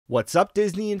What's up,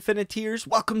 Disney Infiniteers?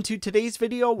 Welcome to today's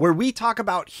video where we talk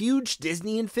about huge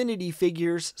Disney Infinity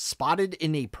figures spotted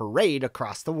in a parade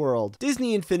across the world.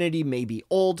 Disney Infinity may be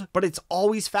old, but it's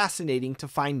always fascinating to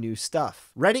find new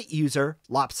stuff. Reddit user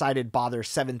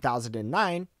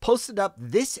LopsidedBother7009 posted up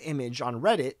this image on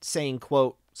Reddit saying,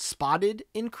 quote, "Spotted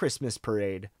in Christmas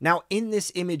parade." Now, in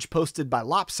this image posted by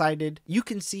Lopsided, you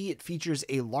can see it features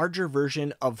a larger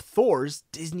version of Thor's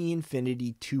Disney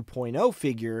Infinity 2.0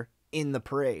 figure in the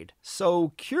parade.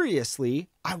 So curiously,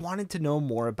 I wanted to know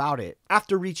more about it.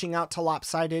 After reaching out to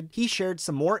Lopsided, he shared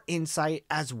some more insight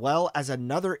as well as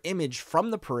another image from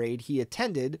the parade he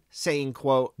attended saying,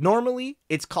 quote, "Normally,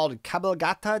 it's called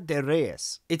Cabalgata de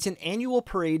Reyes. It's an annual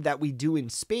parade that we do in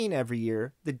Spain every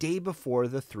year, the day before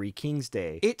the Three Kings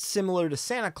Day. It's similar to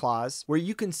Santa Claus, where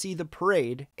you can see the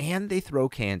parade and they throw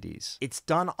candies. It's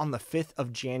done on the 5th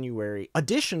of January.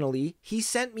 Additionally, he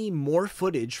sent me more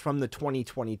footage from the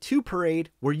 2022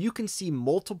 parade where you can see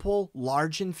multiple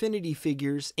large Infinity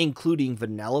figures, including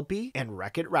Vanellope and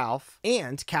Wreck-It Ralph,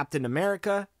 and Captain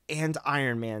America and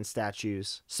Iron Man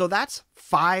statues. So that's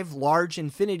 5 large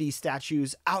Infinity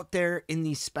statues out there in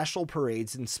these special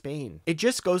parades in Spain. It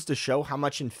just goes to show how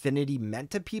much Infinity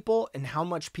meant to people and how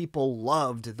much people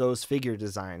loved those figure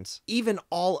designs, even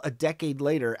all a decade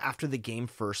later after the game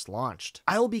first launched.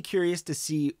 I'll be curious to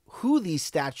see who these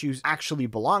statues actually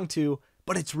belong to,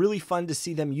 but it's really fun to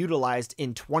see them utilized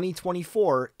in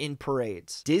 2024 in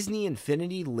parades. Disney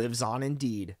Infinity lives on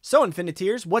indeed. So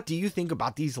Infiniteers, what do you think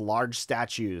about these large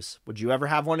statues? Would you ever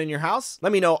have one in your house?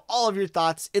 Let me know all of your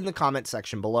thoughts in the comment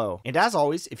section below. And as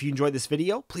always, if you enjoyed this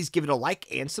video, please give it a like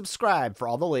and subscribe for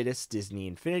all the latest Disney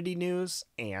Infinity news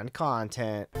and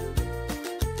content.